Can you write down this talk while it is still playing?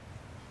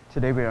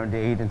Today we are on the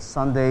 18th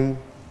Sunday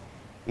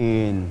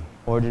in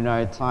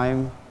Ordinary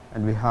Time,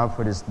 and we have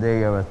for this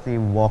day our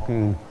theme,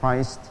 Walking in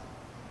Christ,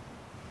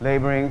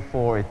 Laboring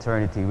for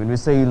Eternity. When we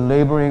say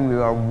laboring, we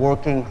are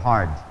working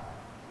hard.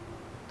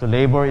 To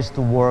labor is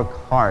to work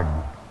hard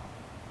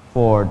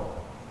for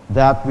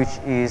that which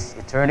is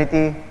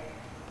eternity,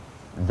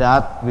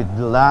 that which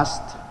will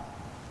last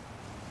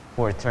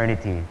for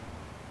eternity.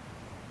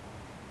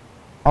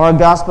 Our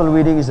gospel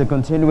reading is a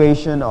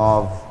continuation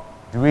of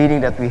the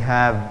reading that we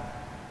have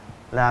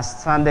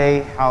last Sunday,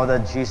 how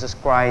that Jesus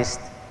Christ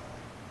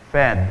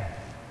fed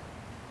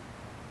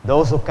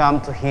those who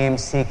come to Him,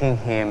 seeking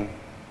Him,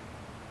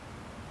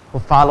 who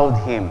followed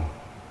Him.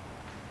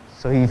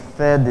 So He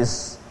fed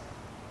this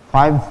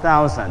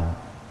 5,000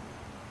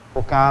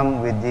 who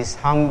come with this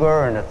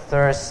hunger and a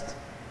thirst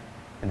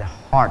in the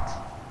heart.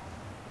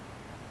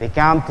 They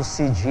come to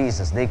see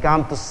Jesus. They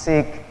come to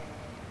seek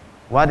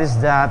what is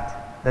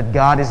that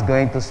God is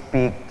going to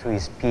speak to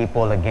His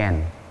people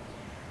again.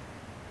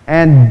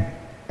 And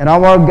in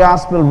our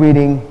gospel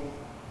reading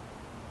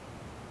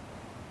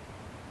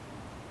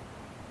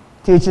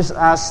teaches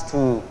us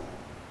to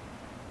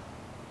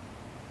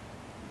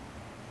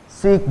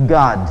seek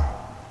God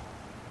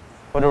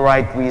for the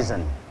right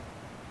reason.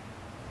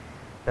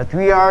 That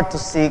we are to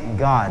seek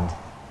God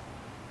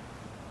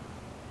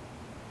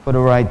for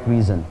the right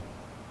reason.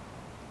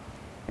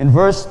 In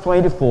verse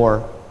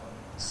 24,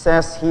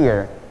 says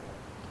here,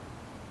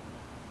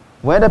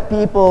 when the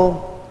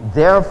people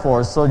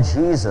therefore saw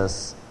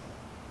Jesus,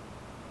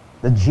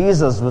 that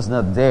Jesus was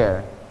not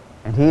there,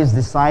 and His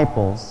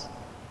disciples,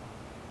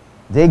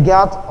 they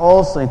got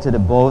also into the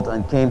boat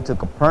and came to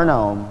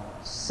Capernaum,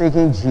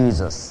 seeking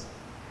Jesus.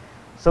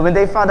 So when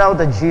they found out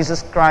that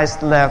Jesus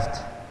Christ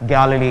left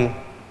Galilee,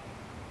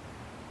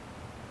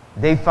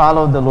 they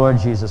followed the Lord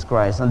Jesus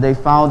Christ, and they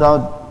found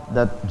out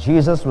that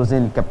Jesus was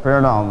in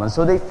Capernaum, and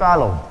so they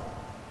followed.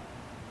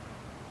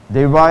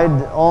 They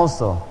ride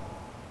also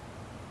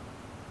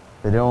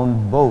with their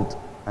own boat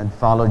and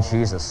followed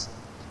Jesus.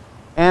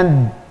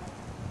 And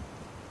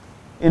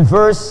in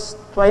verse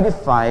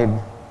 25,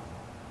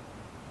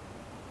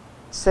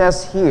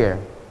 says here,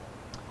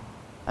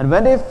 and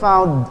when they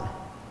found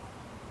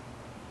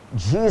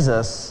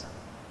Jesus,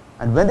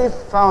 and when they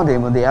found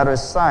Him on the other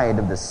side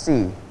of the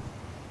sea,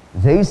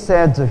 they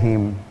said to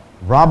Him,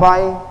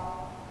 Rabbi,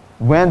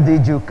 when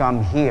did you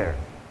come here?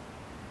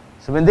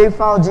 So when they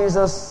found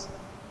Jesus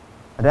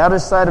at the other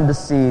side of the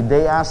sea,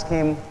 they asked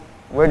Him,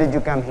 where did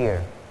you come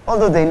here?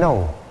 Although they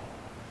know,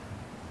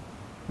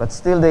 but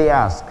still they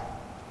ask.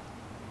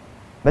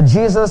 But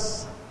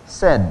Jesus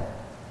answered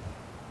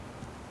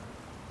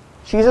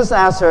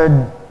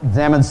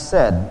them and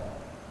said,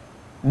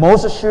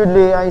 most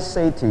assuredly I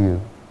say to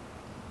you,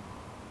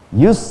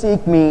 you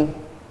seek me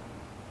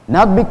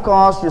not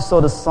because you saw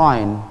the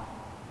sign,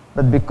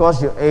 but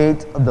because you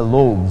ate of the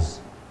loaves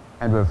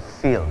and were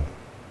filled.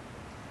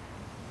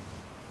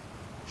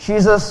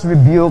 Jesus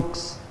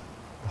rebukes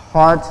the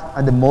heart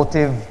and the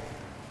motive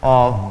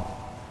of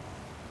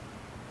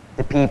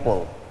the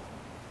people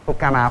who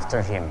come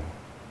after Him.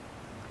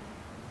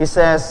 He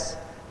says,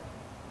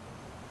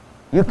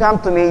 you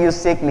come to me, you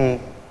seek me,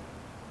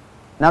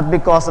 not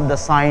because of the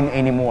sign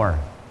anymore.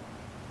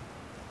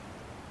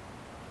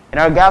 In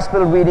our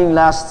gospel reading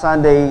last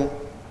Sunday,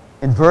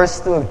 in verse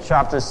 2 of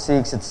chapter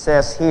 6, it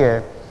says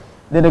here,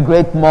 then a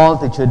great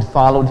multitude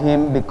followed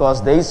Him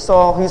because they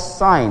saw His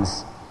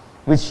signs,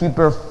 which He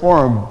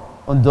performed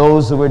on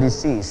those who were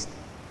deceased.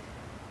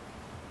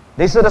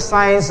 They saw the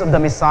signs of the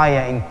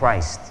Messiah in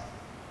Christ.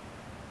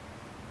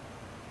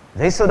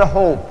 They saw the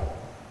hope,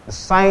 the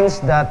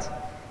signs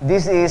that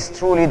this is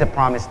truly the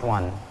promised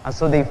one. And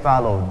so they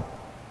followed.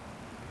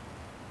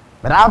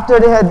 But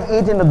after they had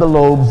eaten of the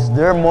loaves,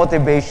 their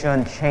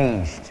motivation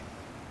changed.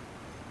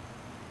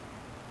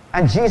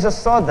 And Jesus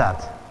saw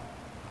that.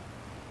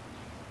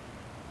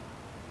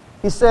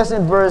 He says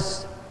in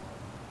verse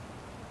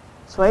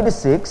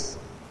 26,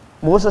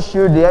 most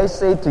assuredly I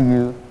say to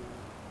you,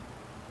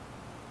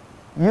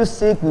 you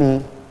seek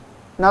me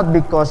not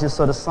because you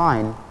saw the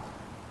sign,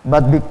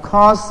 but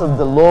because of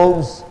the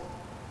loaves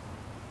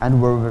and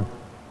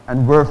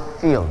were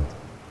filled.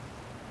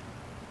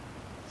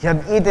 You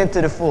have eaten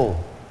to the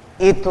full.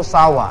 Eat to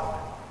sawa.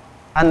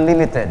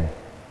 Unlimited.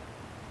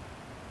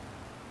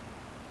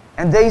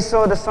 And they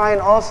saw the sign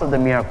also, the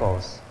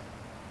miracles.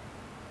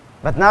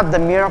 But not the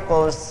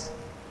miracles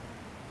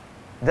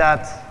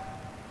that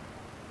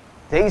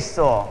they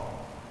saw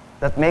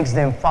that makes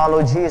them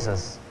follow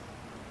Jesus.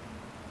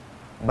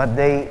 But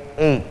they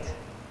ate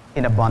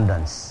in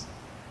abundance.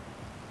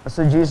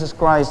 So Jesus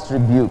Christ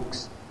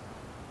rebukes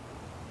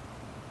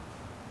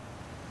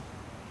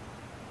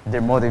their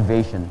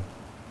motivation.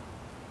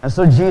 And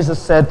so Jesus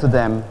said to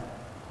them,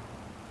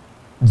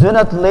 do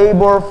not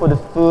labor for the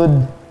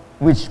food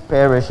which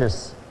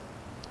perishes,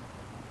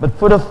 but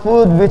for the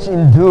food which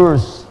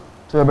endures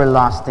to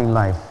everlasting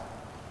life,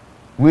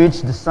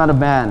 which the Son of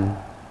Man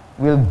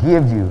will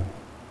give you,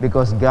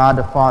 because God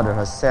the Father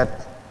has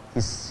set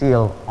His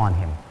seal on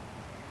Him.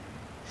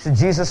 So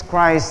Jesus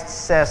Christ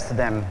says to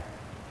them,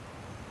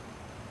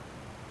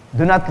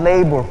 Do not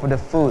labor for the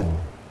food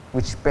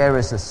which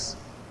perishes.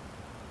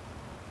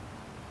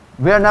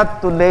 We are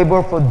not to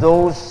labor for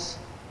those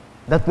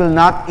that will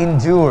not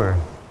endure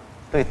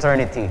to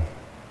eternity.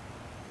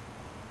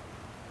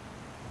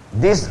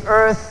 This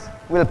earth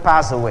will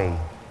pass away.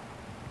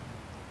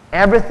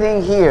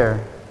 Everything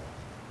here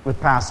will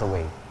pass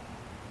away.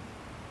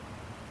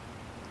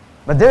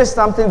 But there is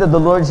something that the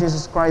Lord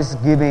Jesus Christ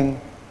is giving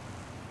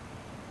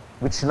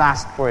which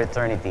lasts for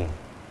eternity.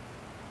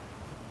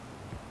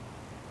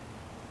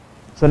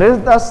 So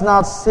let us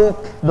not seek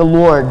the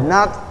Lord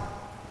not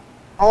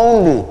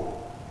only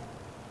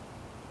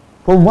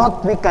for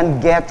what we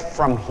can get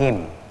from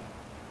Him,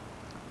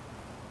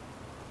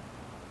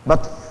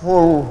 but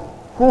for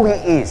who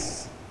He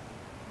is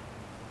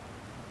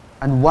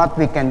and what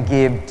we can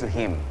give to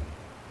Him.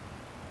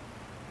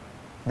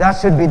 That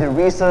should be the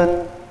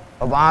reason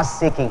of us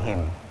seeking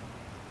Him.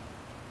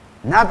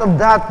 Not of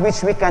that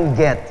which we can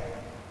get.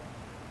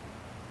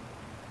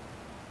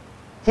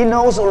 He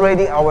knows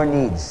already our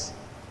needs.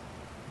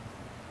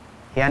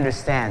 He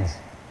understands.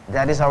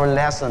 That is our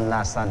lesson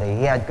last Sunday.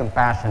 He had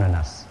compassion on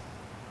us.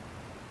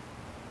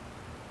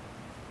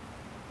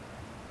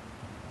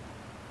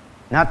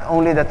 Not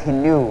only that He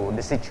knew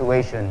the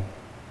situation,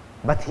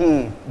 but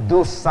He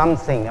do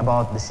something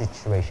about the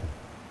situation.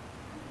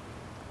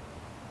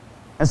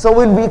 And so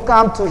when we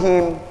come to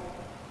Him,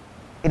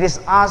 it is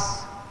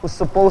us who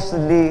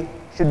supposedly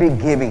should be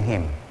giving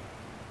Him.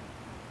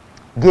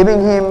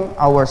 Giving Him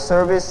our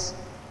service,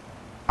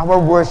 our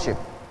worship,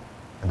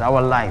 and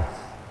our life.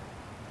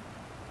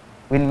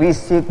 When we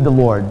seek the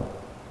Lord,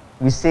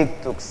 we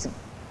seek to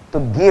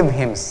give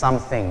Him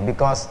something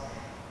because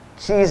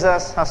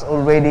Jesus has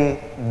already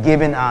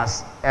given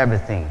us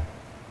everything.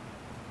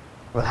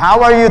 Well,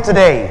 how are you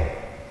today?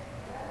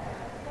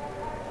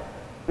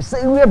 We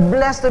say we are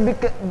blessed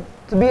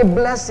to be a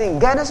blessing.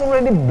 God has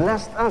already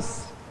blessed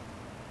us.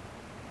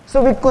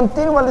 So we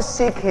continually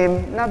seek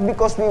Him not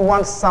because we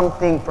want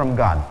something from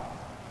God.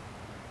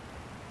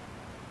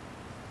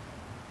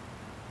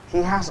 He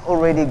has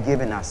already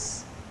given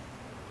us.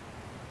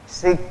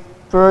 Seek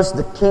first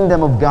the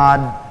kingdom of God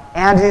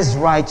and His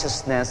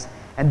righteousness,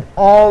 and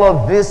all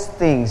of these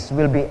things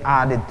will be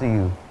added to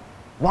you.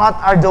 What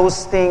are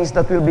those things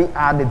that will be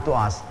added to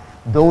us?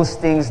 Those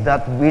things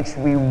that which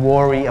we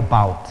worry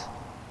about.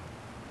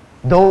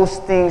 Those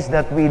things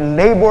that we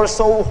labor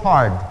so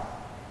hard,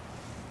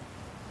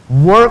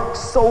 work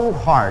so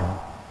hard,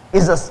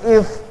 is as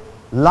if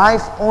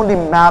life only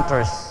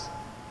matters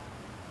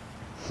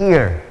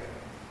here.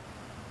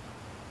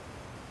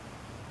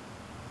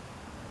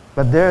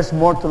 But there's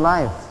more to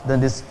life than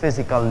these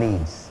physical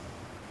needs.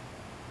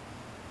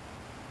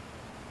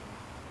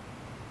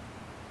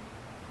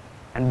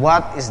 And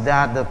what is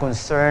that? The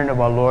concern of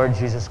our Lord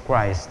Jesus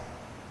Christ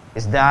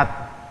is that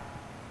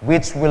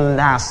which will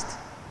last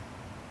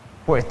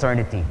for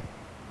eternity.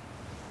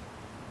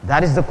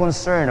 That is the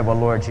concern of our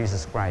Lord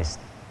Jesus Christ.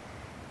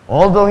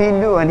 Although He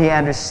knew and He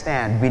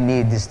understands we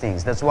need these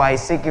things. That's why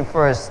He's seeking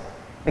first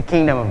the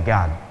kingdom of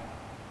God.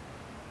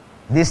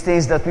 These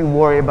things that we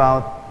worry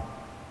about,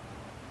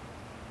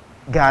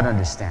 God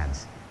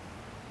understands.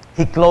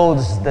 He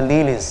clothes the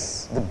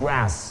lilies, the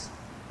grass,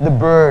 the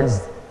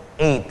birds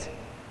ate.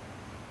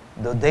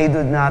 Though they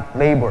do not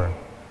labor,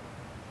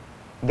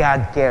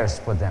 God cares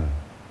for them.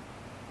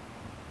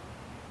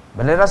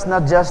 But let us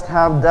not just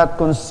have that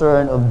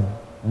concern of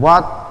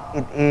what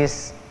it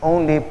is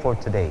only for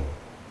today.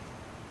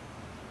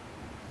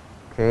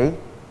 Okay?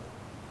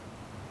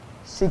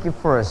 Seek ye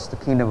first the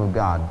kingdom of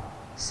God.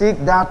 Seek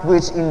that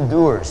which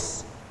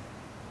endures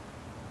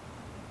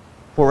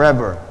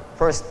forever.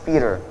 1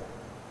 Peter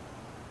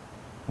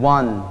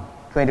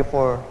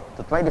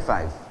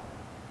 1:24-25.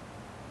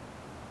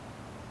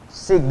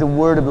 Seek the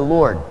word of the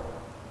Lord.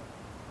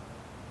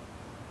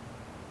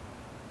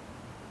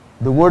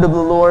 The word of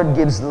the Lord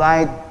gives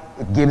light,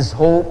 it gives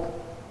hope,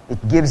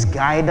 it gives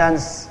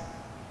guidance,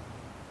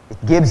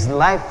 it gives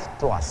life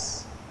to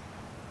us.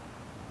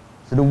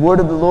 So the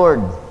word of the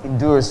Lord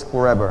endures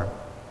forever.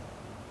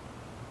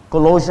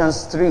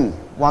 Colossians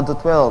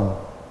 3:1-12.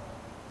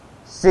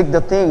 Seek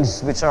the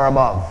things which are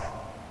above,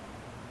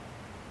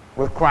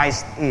 where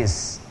Christ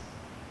is.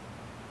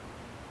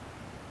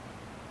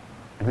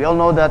 And we all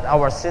know that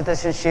our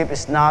citizenship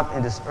is not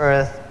in this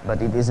earth,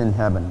 but it is in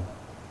heaven.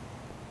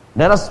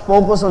 Let us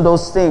focus on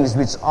those things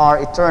which are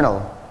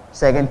eternal.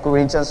 2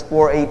 Corinthians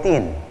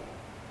 4:18.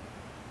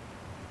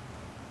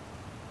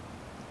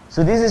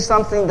 So this is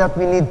something that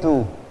we need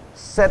to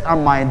set our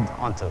mind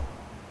onto.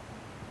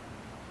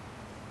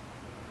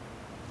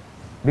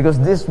 Because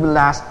this will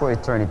last for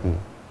eternity.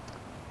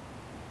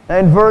 Now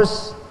in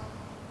verse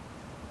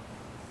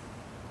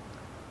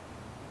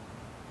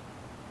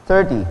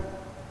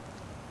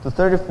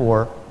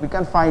 30-34, we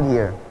can find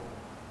here.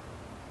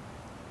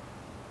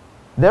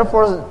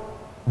 Therefore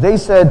they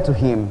said to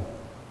him,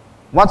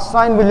 "What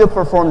sign will you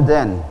perform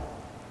then,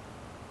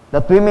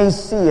 that we may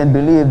see and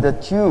believe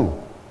that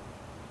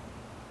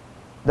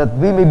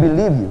we may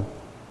believe you?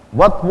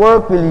 What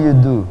work will you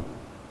do?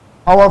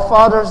 Our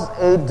fathers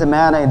ate the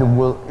manna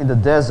in the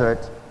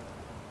desert,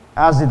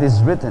 as it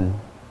is written,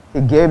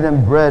 He gave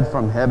them bread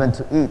from heaven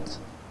to eat.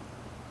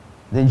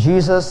 Then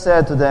Jesus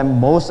said to them,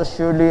 Most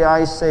assuredly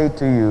I say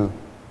to you,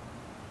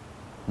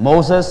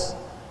 Moses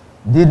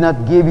did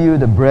not give you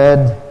the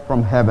bread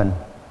from heaven,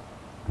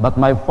 but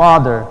my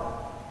Father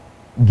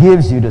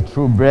gives you the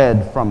true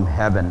bread from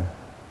heaven.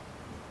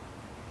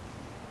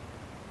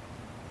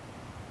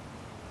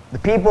 The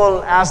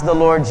people asked the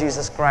Lord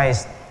Jesus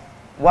Christ,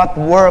 what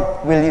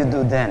work will you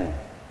do then?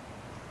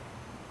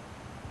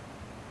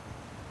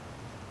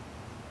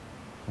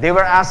 They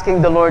were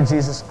asking the Lord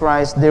Jesus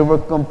Christ, they were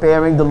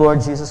comparing the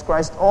Lord Jesus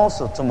Christ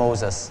also to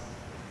Moses.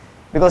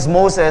 Because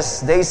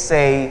Moses, they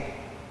say,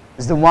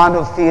 is the one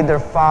who feed their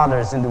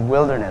fathers in the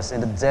wilderness,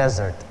 in the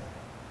desert.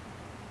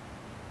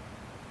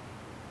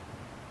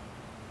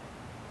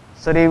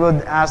 So they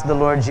would ask the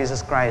Lord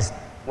Jesus Christ,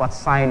 what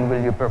sign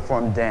will you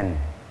perform then?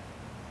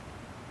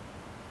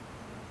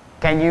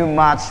 Can you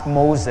match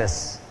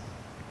Moses?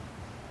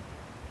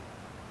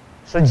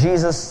 So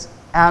Jesus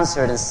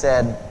answered and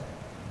said,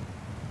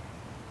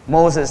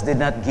 Moses did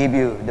not give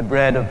you the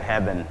bread of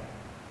heaven,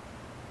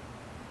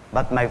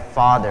 but my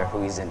Father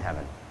who is in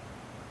heaven.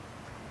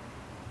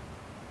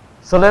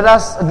 So let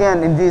us,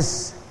 again, in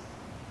this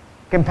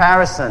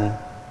comparison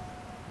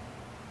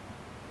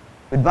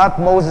with what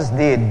Moses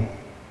did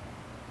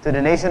to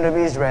the nation of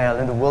Israel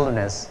in the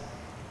wilderness,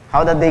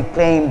 how that they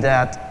claimed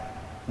that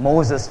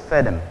Moses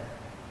fed them.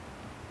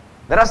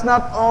 Let us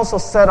not also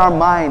set our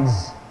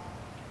minds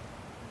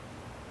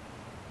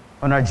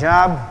on our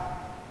job,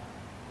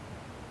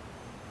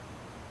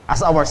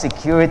 as our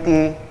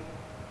security,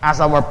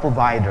 as our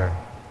provider.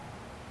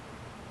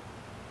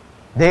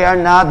 They are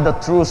not the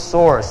true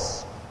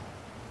source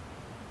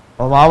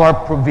of our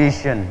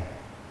provision.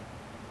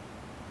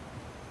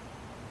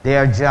 They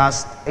are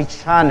just a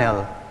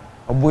channel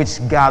of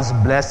which God's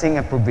blessing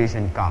and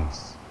provision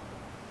comes.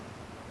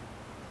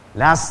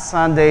 Last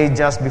Sunday,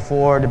 just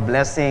before the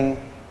blessing,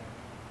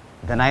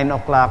 the 9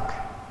 o'clock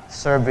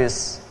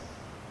service,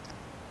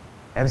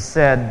 I've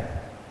said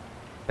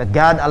that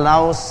God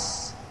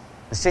allows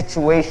the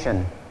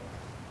situation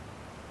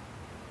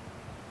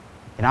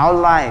in our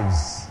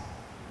lives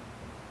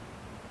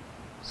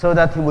so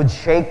that He would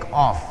shake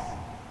off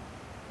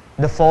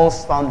the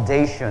false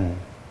foundation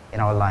in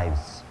our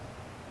lives,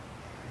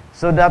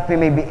 so that we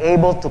may be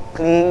able to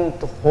cling,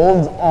 to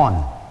hold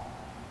on,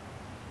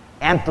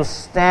 and to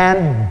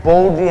stand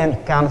boldly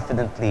and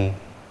confidently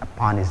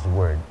upon His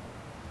word,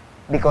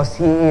 because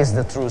He is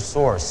the true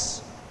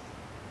source.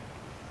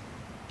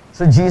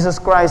 So Jesus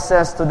Christ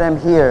says to them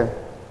here,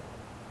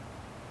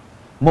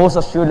 Most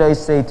assuredly I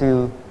say to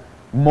you,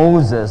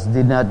 Moses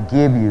did not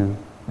give you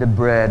the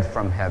bread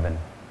from heaven,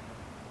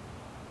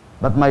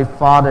 but my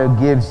Father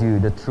gives you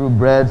the true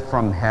bread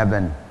from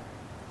heaven.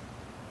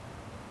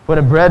 For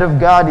the bread of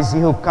God is He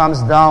who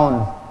comes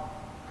down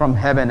from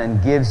heaven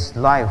and gives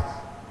life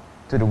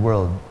to the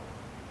world.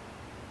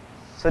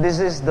 So this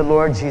is the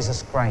Lord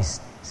Jesus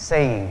Christ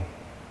saying,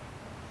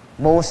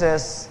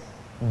 Moses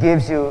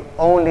gives you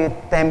only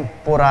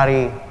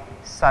temporary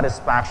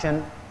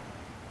satisfaction,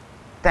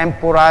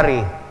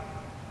 temporary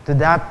to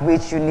that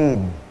which you need.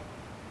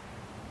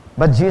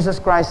 But Jesus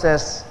Christ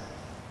says,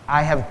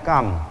 I have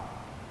come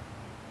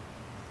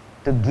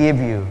to give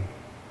you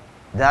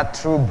that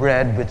true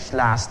bread which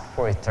lasts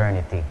for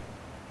eternity.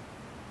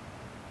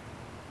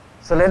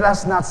 So let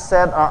us not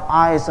set our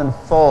eyes on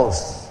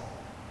false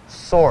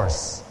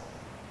source,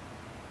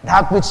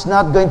 that which is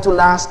not going to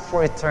last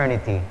for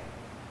eternity.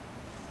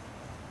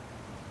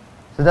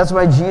 So that's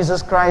why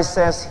Jesus Christ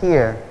says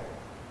here,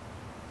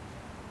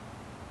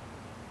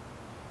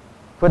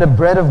 for the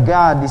bread of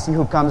God is He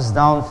who comes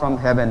down from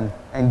heaven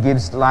and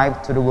gives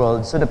life to the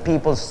world. So the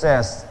people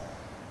says,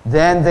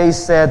 then they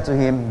said to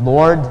Him,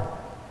 Lord,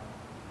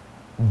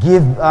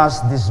 give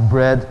us this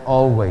bread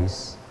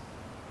always.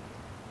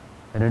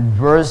 And in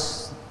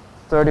verse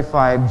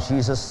 35,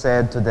 Jesus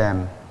said to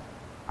them,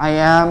 I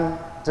am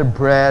the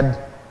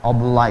bread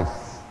of life.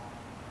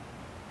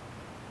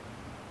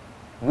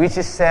 Which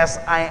it says,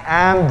 I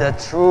am the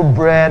true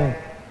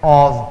bread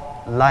of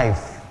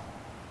life.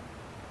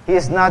 He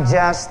is not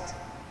just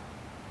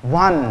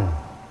one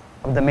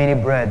of the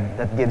many bread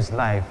that gives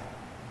life,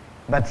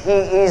 but He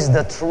is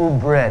the true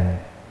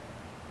bread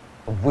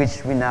of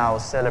which we now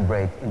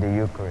celebrate in the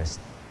Eucharist.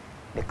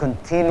 The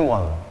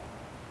continual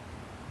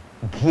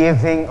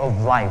giving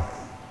of life,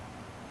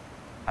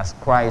 as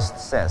Christ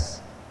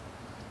says.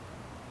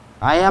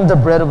 I am the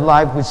bread of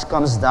life which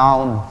comes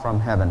down from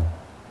heaven.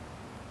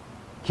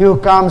 He who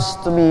comes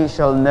to me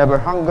shall never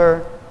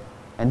hunger,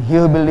 and he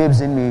who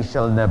believes in me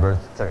shall never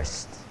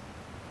thirst.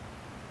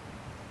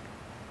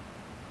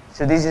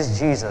 So this is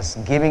Jesus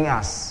giving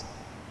us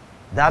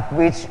that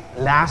which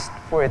lasts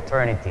for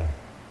eternity.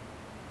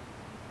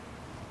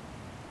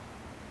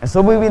 And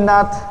so we will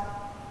not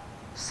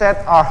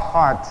set our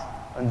heart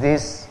on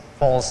these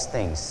false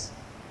things.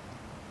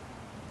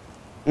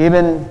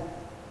 Even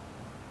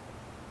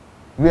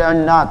we are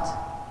not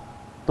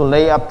to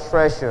lay up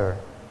treasure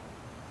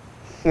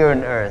here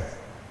on earth,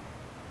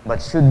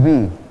 but should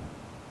we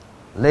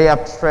lay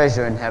up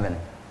treasure in heaven?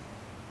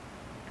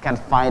 can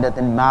find it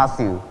in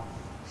Matthew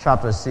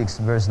chapter 6,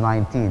 verse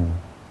 19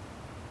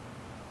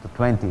 to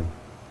 20.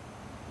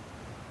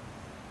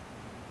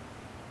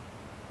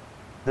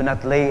 Do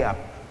not lay up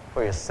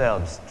for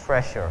yourselves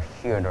treasure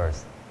here on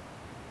earth,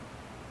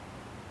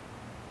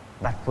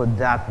 but for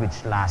that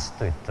which lasts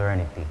to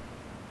eternity.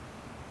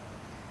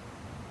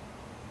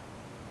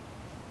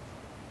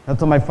 Now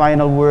to my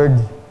final word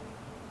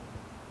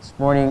this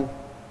morning.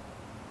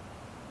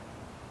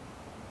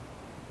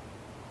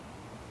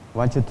 I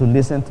want you to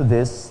listen to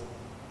this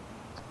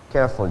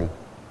carefully.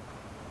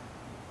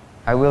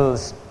 I will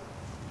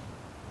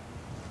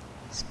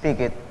speak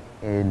it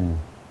in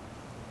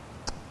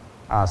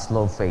a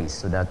slow pace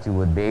so that you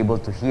would be able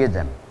to hear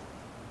them.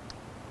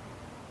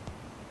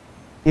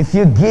 If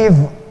you give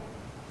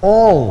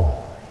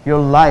all your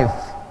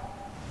life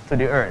to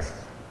the earth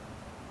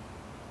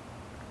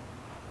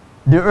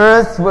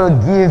will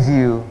give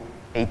you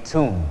a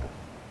tomb.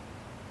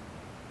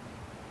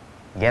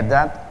 Get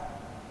that?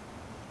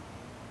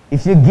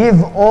 If you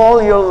give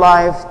all your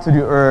life to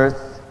the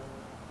earth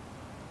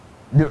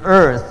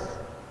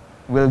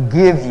will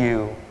give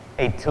you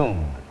a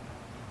tomb.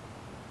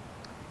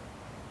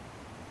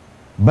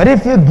 But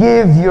if you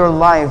give your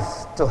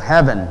life to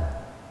heaven,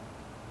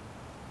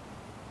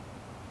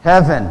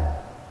 heaven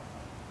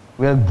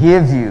will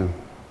give you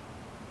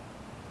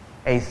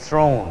a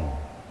throne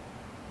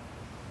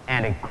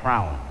and a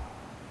crown.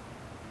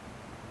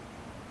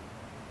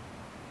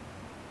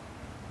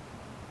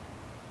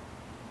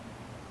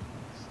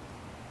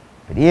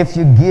 But if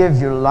you give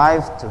your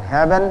life to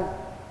heaven,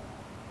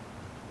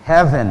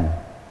 heaven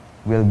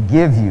will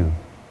give you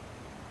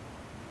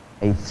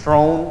a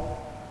throne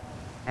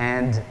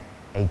and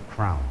a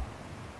crown.